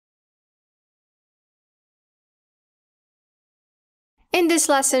In this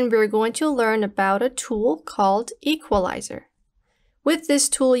lesson, we're going to learn about a tool called Equalizer. With this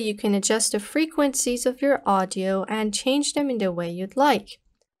tool, you can adjust the frequencies of your audio and change them in the way you'd like.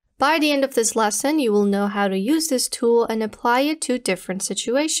 By the end of this lesson, you will know how to use this tool and apply it to different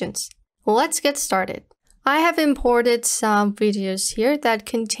situations. Let's get started. I have imported some videos here that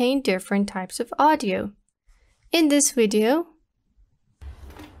contain different types of audio. In this video,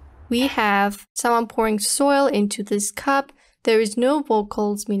 we have someone pouring soil into this cup. There is no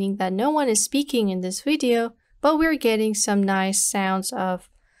vocals, meaning that no one is speaking in this video, but we're getting some nice sounds of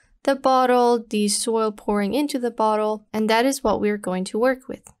the bottle, the soil pouring into the bottle, and that is what we're going to work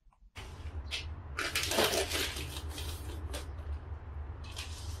with.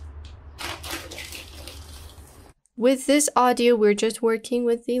 With this audio, we're just working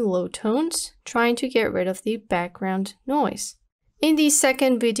with the low tones, trying to get rid of the background noise. In the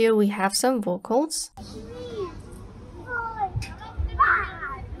second video, we have some vocals.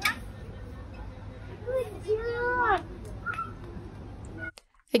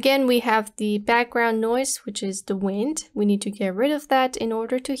 Again, we have the background noise, which is the wind. We need to get rid of that in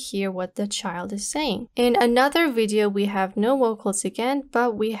order to hear what the child is saying. In another video, we have no vocals again,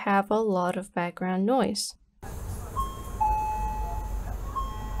 but we have a lot of background noise.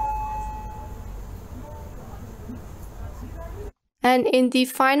 And in the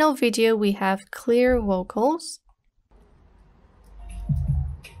final video, we have clear vocals.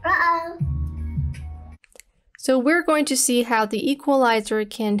 So we're going to see how the equalizer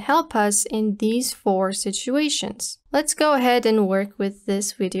can help us in these 4 situations. Let's go ahead and work with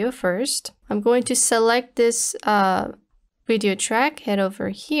this video first. I'm going to select this video track, head over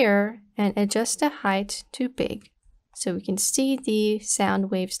here, and adjust the height to big, so we can see the sound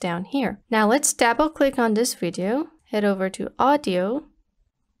waves down here. Now let's double click on this video, head over to Audio,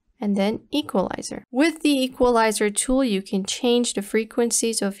 and then Equalizer. With the Equalizer tool, you can change the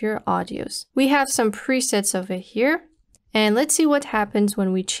frequencies of your audios. We have some presets over here, and let's see what happens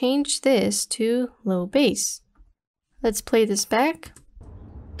when we change this to low bass. Let's play this back.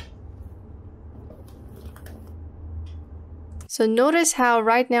 So notice how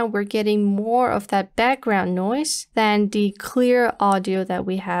right now we're getting more of that background noise than the clear audio that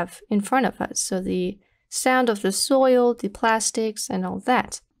we have in front of us. So the sound of the soil, the plastics, and all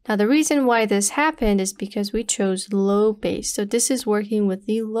that. Now the reason why this happened is because we chose low bass. So this is working with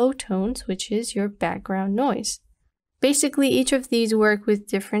the low tones, which is your background noise. Basically, each of these work with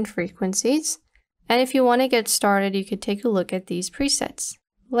different frequencies. And if you want to get started, you could take a look at these presets.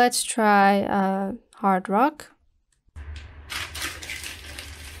 Let's try hard rock.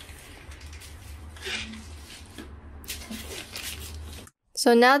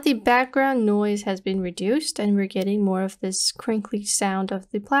 So now the background noise has been reduced and we're getting more of this crinkly sound of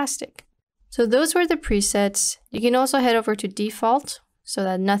the plastic. So those were the presets. You can also head over to default so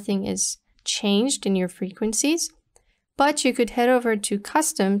that nothing is changed in your frequencies. But you could head over to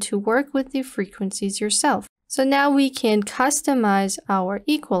custom to work with the frequencies yourself. So now we can customize our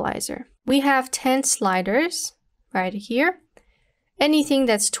equalizer. We have 10 sliders right here. Anything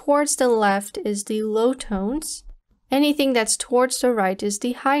that's towards the left is the low tones. Anything that's towards the right is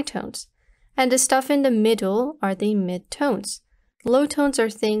the high tones, and the stuff in the middle are the mid tones. Low tones are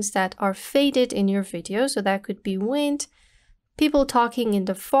things that are faded in your video, so that could be wind, people talking in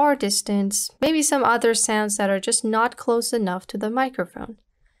the far distance, maybe some other sounds that are just not close enough to the microphone.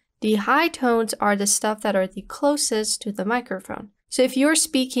 The high tones are the stuff that are the closest to the microphone. So if you're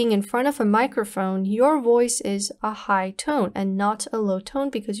speaking in front of a microphone, your voice is a high tone and not a low tone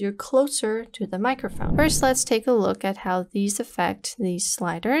because you're closer to the microphone. First, let's take a look at how these affect these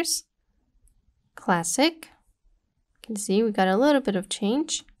sliders. Classic. You can see we got a little bit of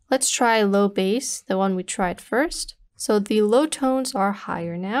change. Let's try low bass, the one we tried first. So the low tones are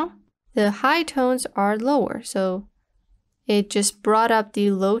higher now. The high tones are lower. So it just brought up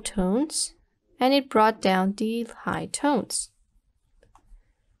the low tones and it brought down the high tones.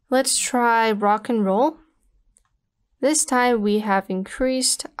 Let's try rock and roll. This time we have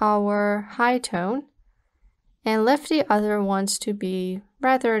increased our high tone and left the other ones to be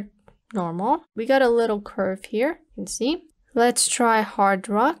rather normal. We got a little curve here, you can see. Let's try hard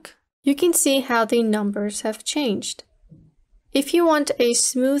rock. You can see how the numbers have changed. If you want a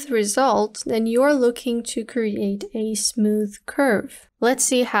smooth result, then you're looking to create a smooth curve. Let's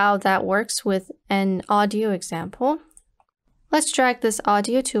see how that works with an audio example. Let's drag this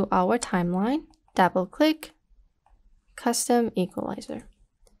audio to our timeline, double click, custom equalizer.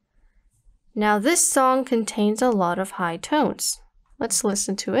 Now this song contains a lot of high tones. Let's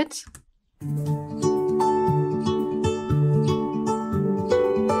listen to it.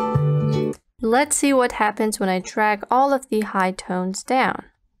 let's see what happens when I drag all of the high tones down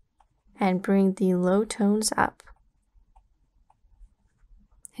and bring the low tones up.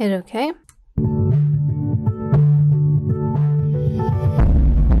 Hit OK.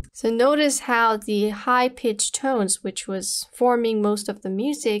 So notice how the high-pitched tones, which was forming most of the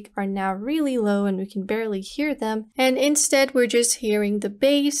music, are now really low and we can barely hear them. And instead, we're just hearing the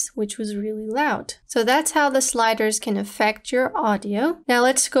bass, which was really loud. So that's how the sliders can affect your audio. Now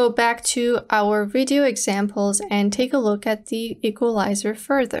let's go back to our video examples and take a look at the equalizer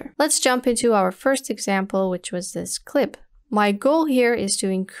further. Let's jump into our first example, which was this clip. My goal here is to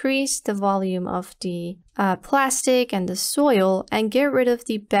increase the volume of the plastic and the soil and get rid of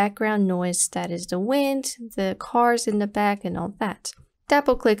the background noise that is the wind, the cars in the back, and all that.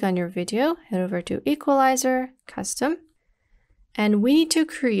 Double click on your video, head over to Equalizer, Custom, and we need to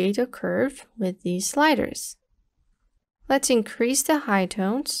create a curve with these sliders. Let's increase the high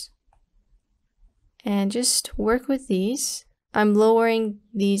tones and just work with these. I'm lowering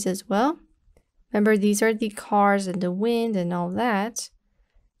these as well. Remember, these are the cars and the wind and all that.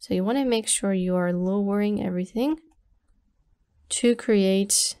 So you want to make sure you are lowering everything to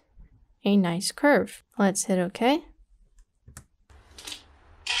create a nice curve. Let's hit OK.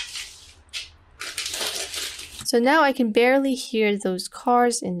 So now I can barely hear those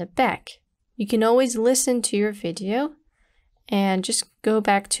cars in the back. You can always listen to your video and just go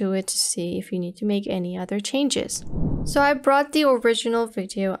back to it to see if you need to make any other changes. So I brought the original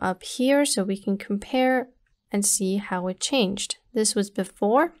video up here so we can compare and see how it changed. This was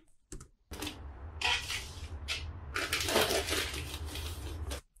before.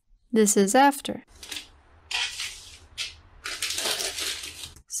 This is after.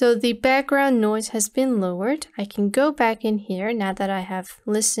 So the background noise has been lowered. I can go back in here now that I have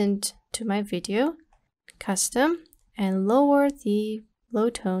listened to my video, custom, and lower the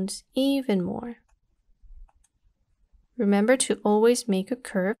low tones even more. Remember to always make a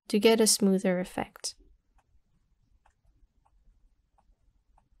curve to get a smoother effect.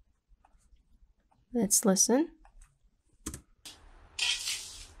 Let's listen.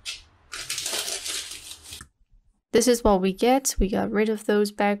 This is what we get. We got rid of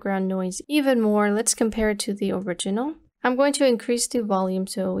those background noise even more. Let's compare it to the original. I'm going to increase the volume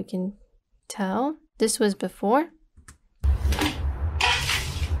so we can tell. This was before.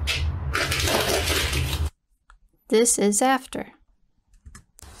 This is after.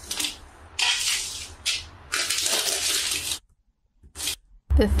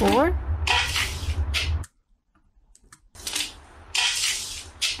 Before.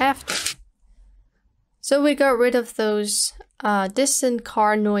 After. So we got rid of those distant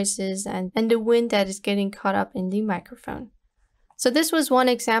car noises and the wind that is getting caught up in the microphone. So this was one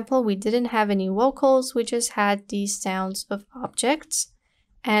example. We didn't have any vocals. We just had these sounds of objects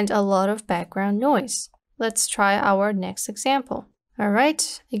and a lot of background noise. Let's try our next example. All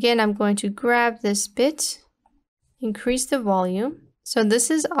right, again, I'm going to grab this bit, increase the volume. So this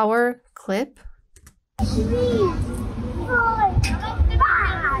is our clip.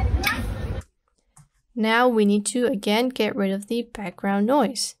 Now we need to again get rid of the background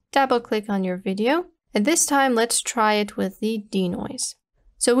noise. Double click on your video. And this time, let's try it with the denoise.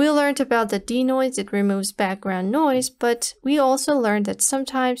 So we learned about the denoise, it removes background noise, but we also learned that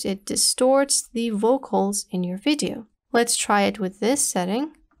sometimes it distorts the vocals in your video. Let's try it with this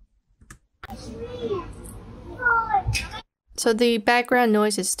setting. So the background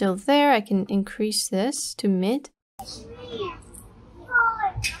noise is still there. I can increase this to mid.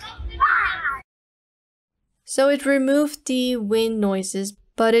 So it removed the wind noises,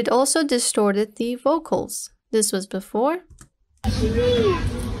 but it also distorted the vocals. This was before.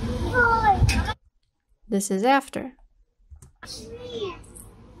 This is after.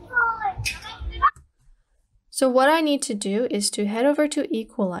 So what I need to do is to head over to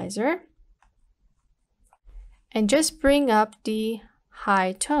Equalizer and just bring up the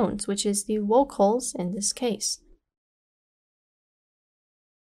high tones, which is the vocals in this case.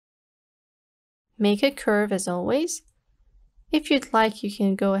 Make a curve as always. If you'd like, you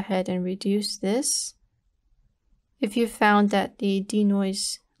can go ahead and reduce this. If you found that the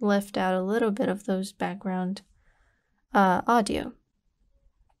denoise left out a little bit of those background audio.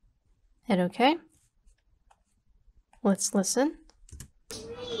 Hit OK. Let's listen.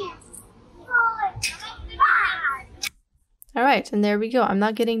 All right, and there we go. I'm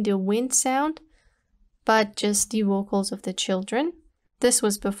not getting the wind sound, but just the vocals of the children. This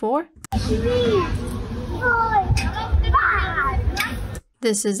was before.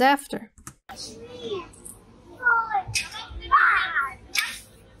 This is after.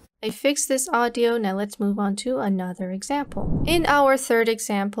 I fixed this audio. Now let's move on to another example. In our third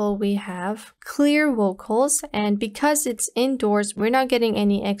example, we have clear vocals, and because it's indoors, we're not getting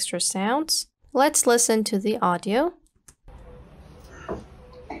any extra sounds. Let's listen to the audio.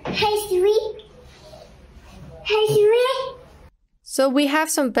 Hey Siri. Hey Siri. So we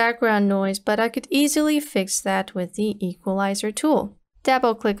have some background noise, but I could easily fix that with the Equalizer tool.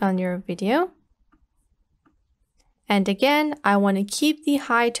 Double click on your video. And again, I want to keep the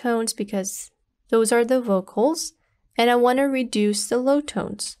high tones because those are the vocals, and I want to reduce the low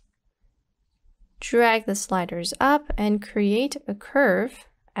tones. Drag the sliders up and create a curve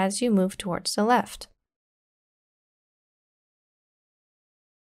as you move towards the left.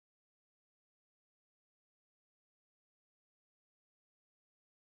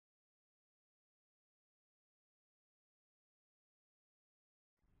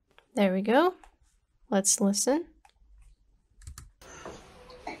 There we go. Let's listen.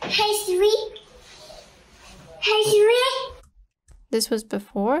 Hey Siri. Hey Siri. This was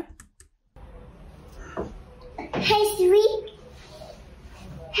before. Hey Siri.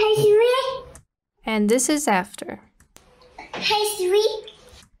 Hey Siri. And this is after. Hey Siri.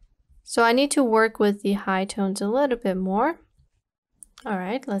 So I need to work with the high tones a little bit more. All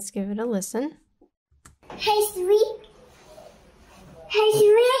right, let's give it a listen. Hey Siri. Hey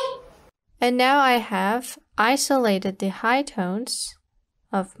Siri. And now I have isolated the high tones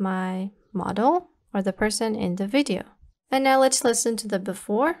of my model or the person in the video. And now let's listen to the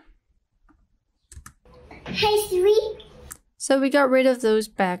before. Hey Siri. So we got rid of those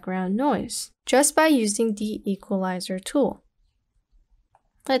background noise just by using the Equalizer tool.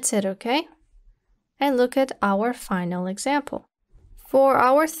 Let's hit OK and look at our final example. For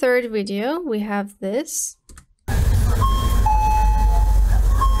our third video, we have this.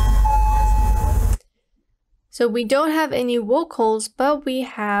 So we don't have any vocals, but we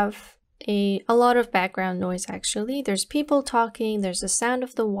have a lot of background noise actually. There's people talking, there's the sound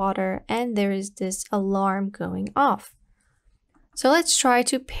of the water, and there is this alarm going off. So let's try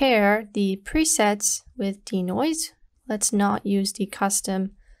to pair the presets with denoise. Let's not use the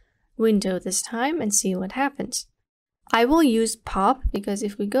custom window this time and see what happens. I will use pop because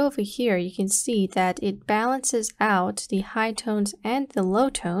if we go over here, you can see that it balances out the high tones and the low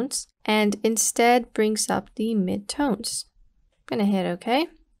tones and instead brings up the mid tones. I'm gonna hit OK.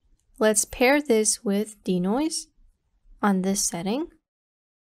 Let's pair this with denoise on this setting.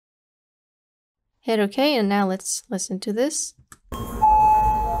 Hit OK, and now let's listen to this.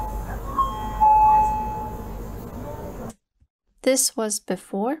 This was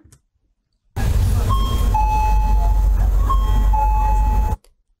before.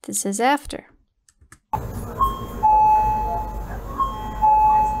 This is after.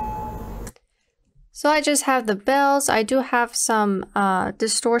 So I just have the bells. I do have some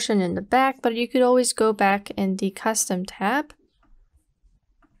distortion in the back, but you could always go back in the custom tab.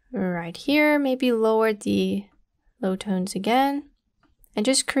 Right here, maybe lower the low tones again and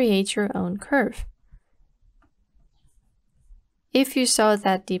just create your own curve. If you saw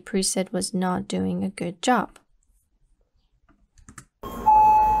that the preset was not doing a good job.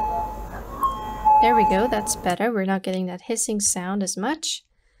 There we go, that's better. We're not getting that hissing sound as much.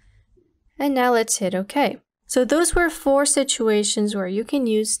 And now let's hit OK. So those were 4 situations where you can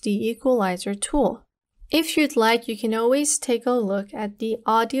use the Equalizer tool. If you'd like, you can always take a look at the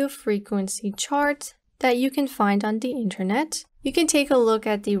audio frequency chart that you can find on the internet. You can take a look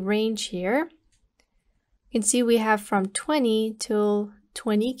at the range here. You can see we have from 20 till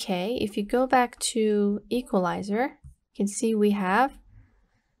 20K. If you go back to Equalizer, you can see we have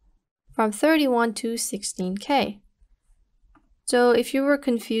from 31 to 16K. So if you were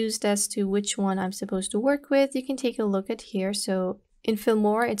confused as to which one I'm supposed to work with, you can take a look at here. So in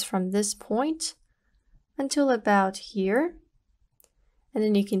Filmora, it's from this point until about here. And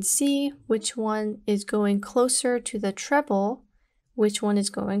then you can see which one is going closer to the treble, which one is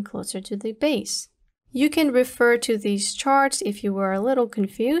going closer to the bass. You can refer to these charts if you were a little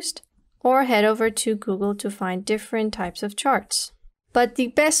confused, or head over to Google to find different types of charts. But the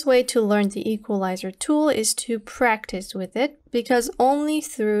best way to learn the Equalizer tool is to practice with it, because only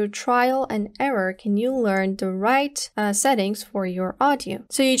through trial and error can you learn the right settings for your audio.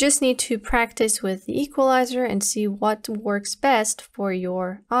 So you just need to practice with the Equalizer and see what works best for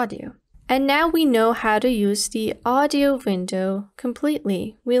your audio. And now we know how to use the audio window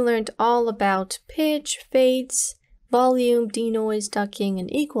completely. We learned all about pitch, fades, volume, denoise, ducking, and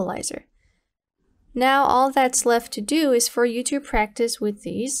equalizer. Now all that's left to do is for you to practice with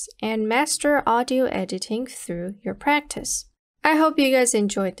these and master audio editing through your practice. I hope you guys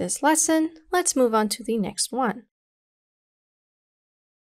enjoyed this lesson. Let's move on to the next one.